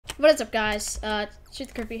What is up, guys?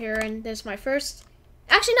 Truth Creepy here, and this is my first...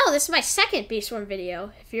 Actually, no, this is my second Beastworm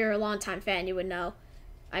video. If you're a longtime fan, you would know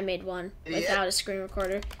I made one without a screen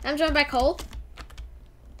recorder. I'm joined by Cole.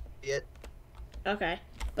 Okay,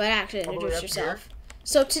 but actually introduce yourself.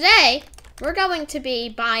 So today, we're going to be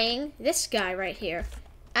buying this guy right here.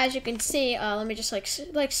 As you can see, let me just like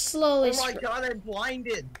slowly... Oh my god, I'm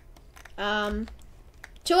blinded!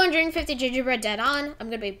 250 gingerbread dead on.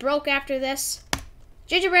 I'm gonna be broke after this.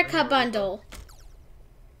 Gingerbread Cup Bundle.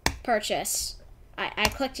 Purchase. I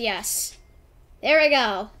clicked yes. There we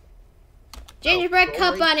go. Gingerbread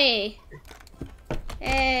Cup Bunny.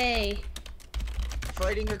 Hey.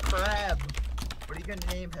 Fighting a crab. What are you gonna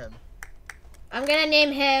name him? I'm gonna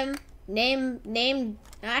name him... Name...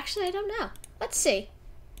 Actually, I don't know. Let's see.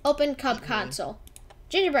 Open Cub Console.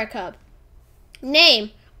 Gingerbread Cub.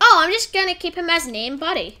 Name. Oh, I'm just gonna keep him as name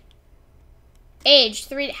Buddy. Age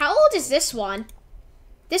 3... How old is this one?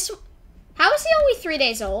 How is he only 3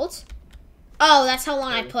 days old? Oh, that's how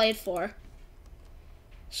long I played for.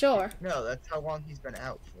 Sure. No, that's how long he's been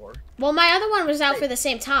out for. Well, my other one was out for the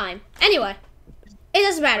same time. Anyway, it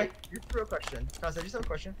doesn't matter. Wait, here's a real question. Guys, I just have a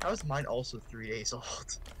question. How is mine also 3 days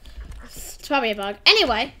old? It's probably a bug.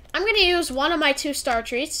 Anyway, I'm going to use one of my 2 star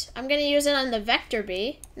treats. I'm going to use it on the Vector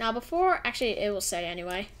Bee. Now, before... Actually, it will say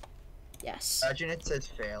anyway. Yes. Imagine it says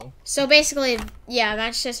fail. So basically, yeah,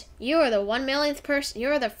 that's just... You are the 1 millionth person... You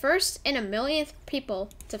are the first in a millionth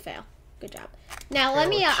people to fail. Good job. Now, let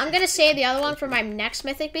me... I'm going to save the other one for my next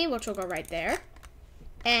Mythic Bee, which will go right there.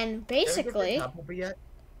 And basically... Have you yet?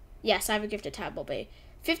 Yes, I have a gifted Tabble Bee.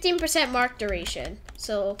 15% mark duration.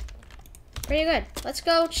 So... Pretty good. Let's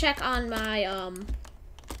go check on my,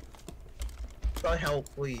 God,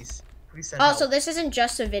 help, please. Please send help. So this isn't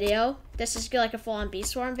just a video. This is like a full-on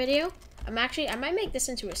Beastworm video. I might make this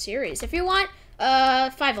into a series. If you want,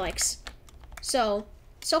 5 likes. So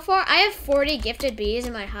far, I have 40 gifted bees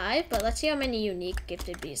in my hive, but let's see how many unique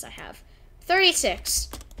gifted bees I have. 36.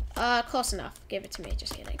 Close enough. Give it to me.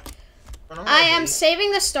 Just kidding. I am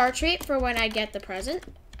saving the star treat for when I get the present.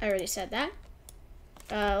 I already said that.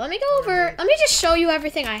 Let me go over... Let me just show you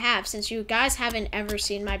everything I have, since you guys haven't ever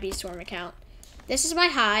seen my Beastworm account. This is my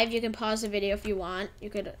hive. You can pause the video if you want.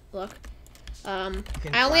 You could look. I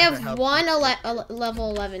only have one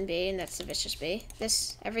level 11 bee, and that's the vicious bee.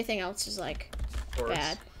 Everything else is, like,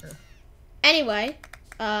 bad. Yeah. Anyway,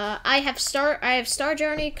 I have Star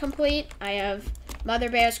Journey complete. I have Mother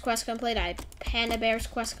Bear's quest complete. I have Panda Bear's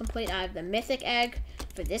quest complete. I have the Mythic Egg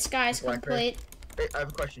for this guy's complete. Wait, I have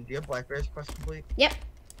a question. Do you have Black Bear's quest complete? Yep.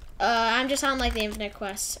 I'm just on, like, the infinite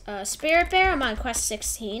quests. Spirit Bear, I'm on quest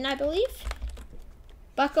 16, I believe.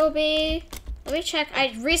 Bucko Bee. Let me check.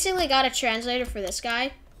 I recently got a translator for this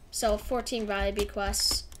guy. So, 14 Riley Bee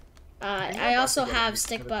quests. I also have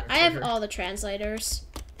Stickbuck. I have all the translators.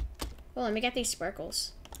 Oh, let me get these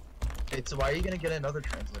sparkles. Wait, so why are you gonna get another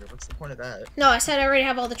translator? What's the point of that? No, I said I already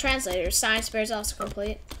have all the translators. Science Bear's also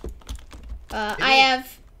complete. I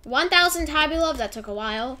have 1,000 Tabby Love. That took a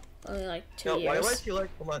while. Only like 2 years. Why do I feel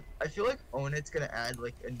like, hold on, I feel like Onit's gonna add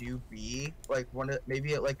like a new bee, like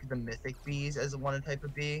maybe like the Mythic Bees as one type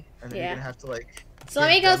of bee, and then you're gonna have to like... So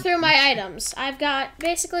let me go through my items. I've got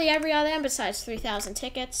basically every other item besides 3,000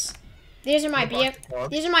 tickets. These are my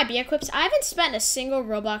bee equips. I haven't spent a single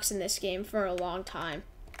Robux in this game for a long time.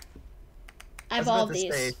 I have all of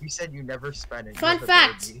these. If you said you never spent it. Fun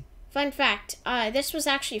fact. This was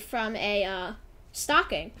actually from a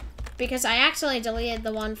stocking. Because I accidentally deleted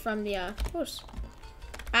the one from the, I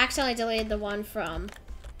accidentally deleted the one from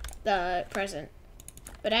the present.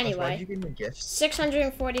 But anyway,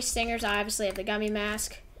 640 stingers. I obviously have the gummy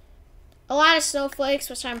mask. A lot of snowflakes,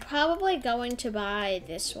 which I'm probably going to buy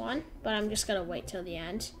this one. But I'm just going to wait till the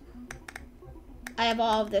end. I have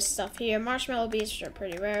all of this stuff here. Marshmallow bees, which are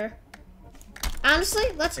pretty rare. Honestly,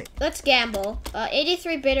 let's gamble.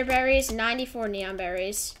 83 bitter berries, 94 neon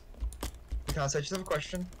berries. Can I just have a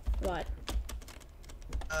question? What?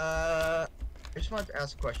 I just wanted to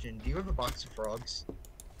ask a question. Do you have a box of frogs?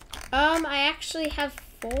 I actually have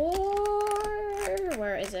 4.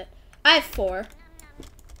 Where is it? I have 4.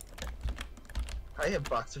 I have a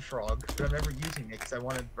box of frogs, but I'm never using it because I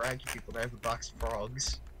want to brag to people that I have a box of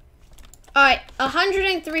frogs. Alright,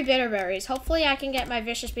 103 bitter berries. Hopefully I can get my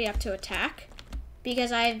Vicious Bee up to attack.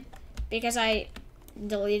 Because I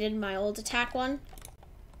deleted my old attack one.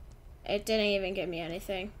 It didn't even give me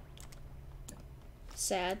anything.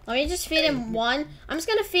 Sad. Let me just feed him one. I'm just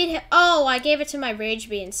gonna feed him. Oh, I gave it to my Rage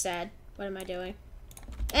Bee instead. What am I doing?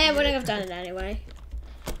 I wouldn't have done it anyway.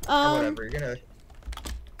 Whatever, you're gonna...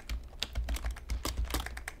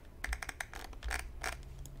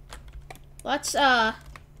 Let's,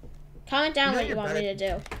 comment down what you want me to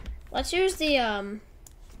do. Let's use the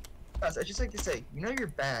Guys, I just like to say, you know you're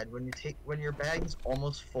bad when your bag is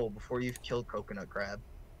almost full before you've killed coconut crab.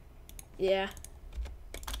 Yeah.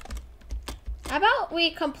 How about we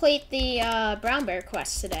complete the brown bear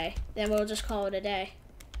quest today? Then we'll just call it a day.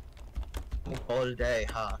 We'll call it a day.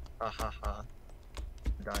 Ha ha ha ha.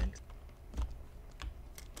 I'm dying.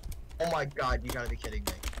 Oh my god, you gotta be kidding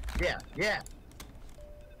me. Yeah, yeah.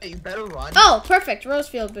 Hey, you better run. Oh, perfect.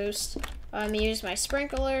 Rosefield boost. Let me use my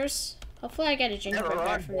sprinklers. Hopefully I get a gingerbread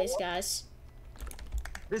bear from these guys.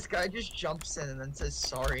 This guy just jumps in and then says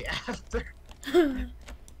sorry after.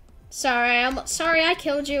 Sorry I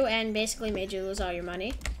killed you and basically made you lose all your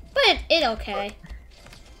money. But it okay.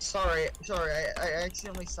 Sorry, I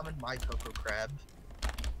accidentally summoned my cocoa crab.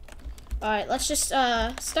 Alright, let's just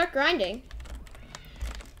start grinding.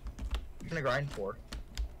 I'm gonna grind for.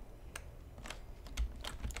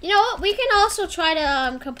 You know what? We can also try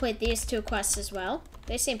to complete these 2 quests as well.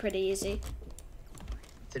 They seem pretty easy.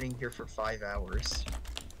 Sitting here for 5 hours.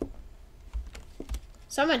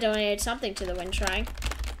 Someone donated something to the wind shrine.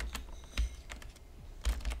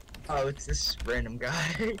 Oh, it's this random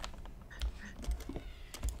guy.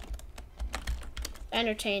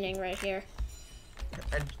 Entertaining right here.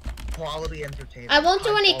 And quality entertainment. I won't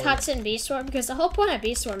do any cuts in B-Storm because the whole point of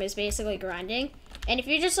B-Storm is basically grinding. And if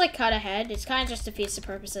you just like cut ahead, it's kind of just defeats the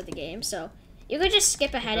purpose of the game. So you could just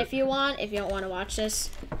skip ahead if you want, if you don't want to watch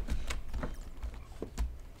this.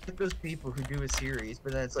 Like those people who do a series,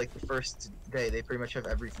 but then it's like the first day they pretty much have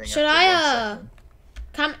everything. Should I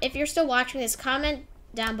if you're still watching this, comment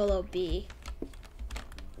down below B.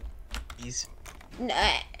 B's.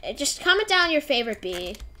 Just comment down your favorite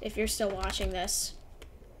B if you're still watching this.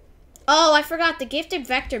 Oh, I forgot the gifted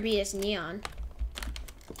vector B is neon.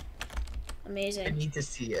 Amazing. I need to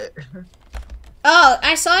see it. Oh,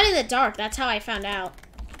 I saw it in the dark. That's how I found out.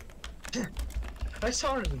 I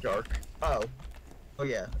saw it in the dark. Oh. Oh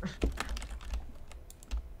yeah.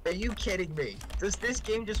 Are you kidding me? Does this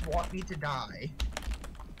game just want me to die?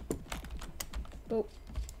 Oh.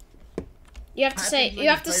 You have to say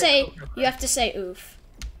oof.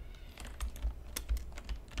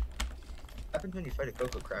 What happens when you fight a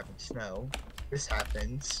cocoa crab in snow? This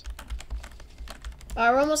happens.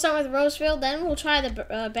 We're almost done with Rosefield, then we'll try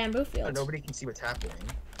the bamboo field. Oh, nobody can see what's happening.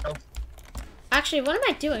 Oh. Actually, what am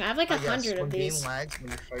I doing? I have like 100 of these. Game lags when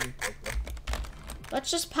you're fighting cocoa. Let's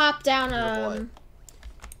just pop down,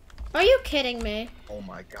 Are you kidding me? Oh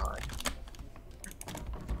my god.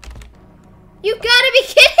 You gotta be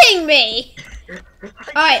kidding me!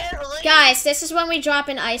 Alright, really? guys, this is when we drop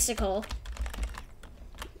an icicle.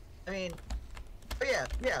 I mean, oh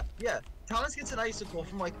yeah. Thomas gets an icicle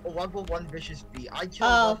from like a level 1 vicious bee. I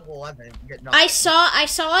killed level 11 and get nothing. I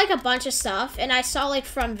saw like a bunch of stuff, and I saw like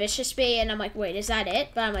from vicious bee, and I'm like, wait, is that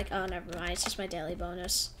it? But I'm like, oh, never mind. It's just my daily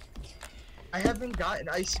bonus. I haven't gotten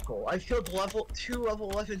an icicle. I've killed 2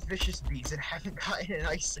 level 11 vicious bees and haven't gotten an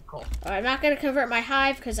icicle. Alright, I'm not gonna convert my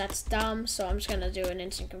hive because that's dumb, so I'm just gonna do an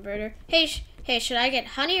instant converter. Hey, should I get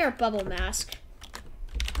honey or bubble mask?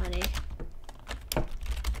 Honey.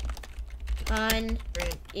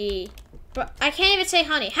 Honey. But I can't even say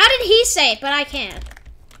honey. How did he say it, but I can?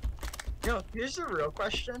 You know, here's the real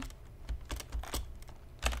question.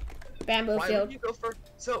 Bamboo Why field. would you go for...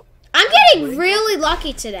 So... I'm getting really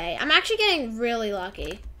lucky today. I'm actually getting really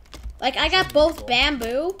lucky. Like, I got both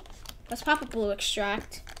bamboo. Let's pop a blue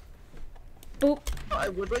extract. Boop. I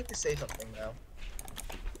would like to say something,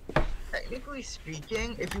 though. Technically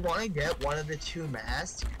speaking, if you want to get one of the 2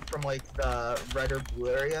 masks from, like, the red or blue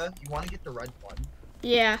area, you want to get the red one.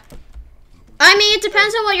 Yeah. I mean, it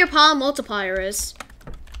depends on what your pollen multiplier is.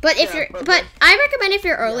 But if but I recommend if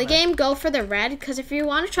you're early game, go for the red, because if you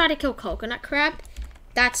want to try to kill coconut crab,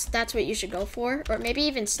 that's what you should go for. Or maybe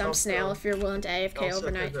even stump snail if you're willing to AFK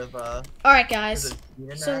overnight. Alright, guys.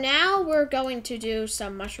 So now we're going to do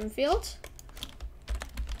some mushroom field.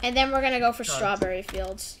 And then we're going to go for strawberry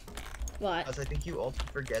fields. What? I think you also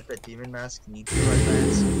forget that Demon Mask needs the red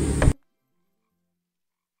mask.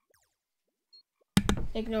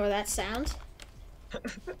 Ignore that sound.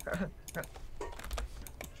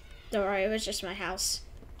 Don't worry, it was just my house.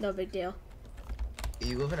 No big deal.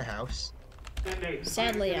 You live in a house?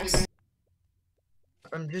 Sadly, yes.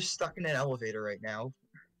 I'm just stuck in an elevator right now.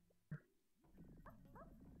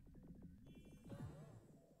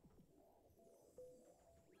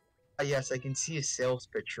 Yes, I can see a sales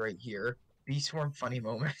pitch right here. B-Swarm funny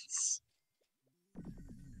moments.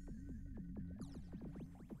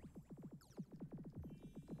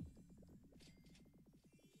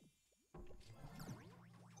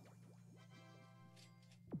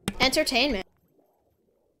 Entertainment.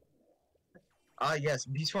 Yes,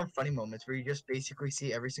 Bee Swarm funny moments where you just basically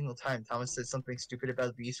see every single time Thomas says something stupid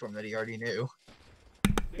about Bee Swarm that he already knew.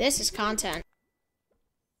 This is content.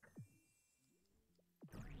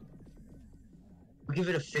 We'll give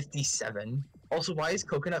it a 57. Also, why is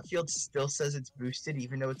Coconut Field still says it's boosted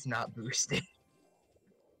even though it's not boosted?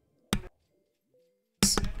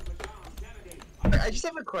 I just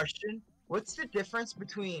have a question. What's the difference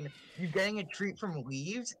between you getting a treat from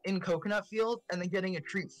leaves in Coconut Field and then getting a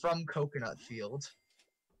treat from Coconut Field?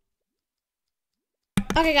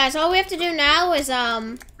 Okay, guys, all we have to do now is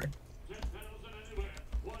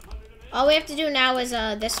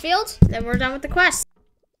this field. Then we're done with the quest.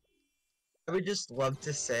 I would just love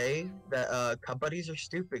to say that Cub Buddies are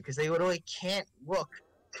stupid because they literally can't look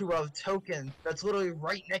to a token that's literally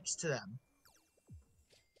right next to them.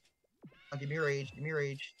 Oh, give me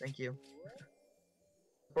rage, thank you.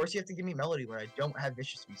 Of course you have to give me melody when I don't have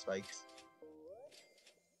vicious bee spikes.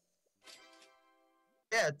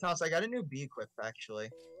 Yeah, Thomas, I got a new bee equip actually.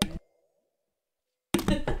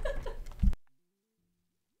 Thomas,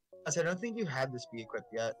 I don't think you have this bee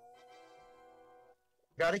equipped yet.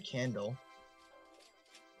 Got a candle.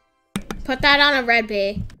 Put that on a red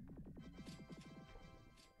bee.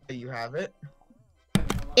 You have it?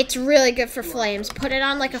 It's really good for flames. Put it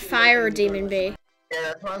on like a fire or demon bee. Yeah,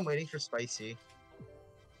 that's why I'm waiting for spicy.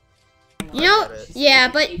 You know, yeah,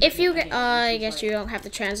 but if you get, I guess you don't have the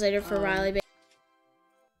translator for Riley bee.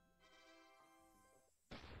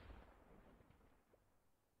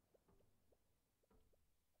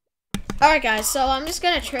 Alright guys, so I'm just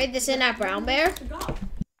gonna trade this in at Brown Bear.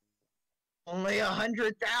 Only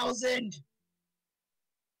 100,000!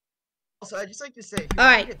 Also, I'd just like to say...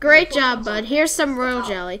 Alright, great job, bud. Here's some royal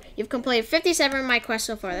jelly. You've completed 57 of my quests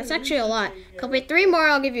so far. That's actually a lot. Complete 3 more,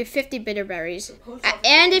 I'll give you 50 bitter berries.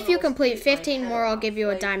 And if you complete 15 more, I'll give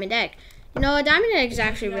you a diamond egg. You know, a diamond egg is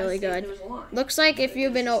actually really good. Looks like it's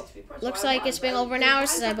been over an hour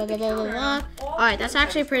since I blah blah blah blah blah. Alright, that's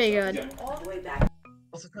actually pretty good.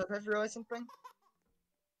 Also, I've realized something.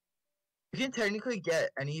 You can technically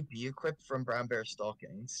get any bee equipped from Brown Bear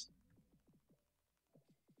Stalkings.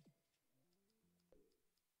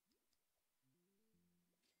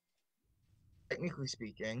 Technically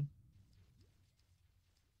speaking.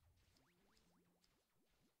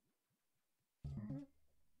 How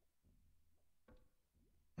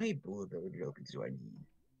many blueberry tokens do I need?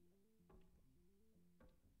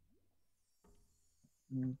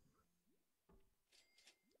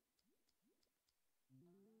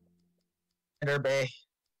 Ender Bay.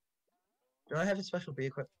 Do I have a special bee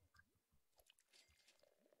equipped?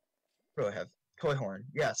 What do I have? Toy Horn.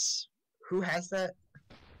 Yes. Who has that?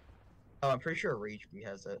 Oh, I'm pretty sure Rage Bee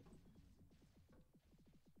has it.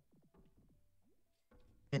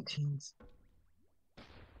 Teens.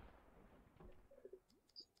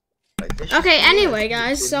 Okay, anyway,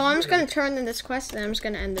 guys, so I'm just gonna turn in this quest and I'm just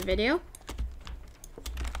gonna end the video.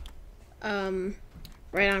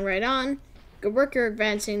 Right on. Good work, you're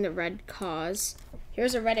advancing the red cause.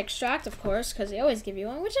 Here's a red extract, of course, because they always give you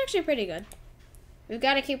one, which is actually pretty good. We've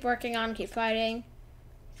got to keep working on, keep fighting.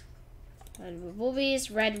 Red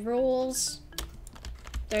movies, red rules.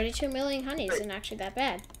 32 million honey isn't actually that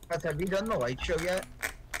bad. Have you done the light show yet?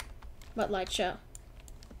 What light show?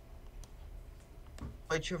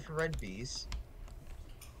 Light show for red bees.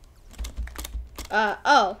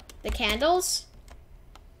 Oh, the candles?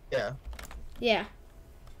 Yeah. Yeah.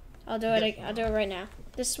 I'll do it right now.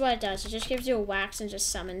 This is what it does. It just gives you a wax and just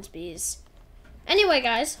summons bees. Anyway,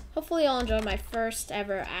 guys, hopefully y'all enjoyed my first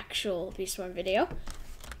ever actual Bee Swarm video.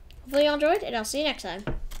 Hopefully y'all enjoyed, and I'll see you next time.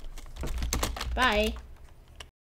 Bye.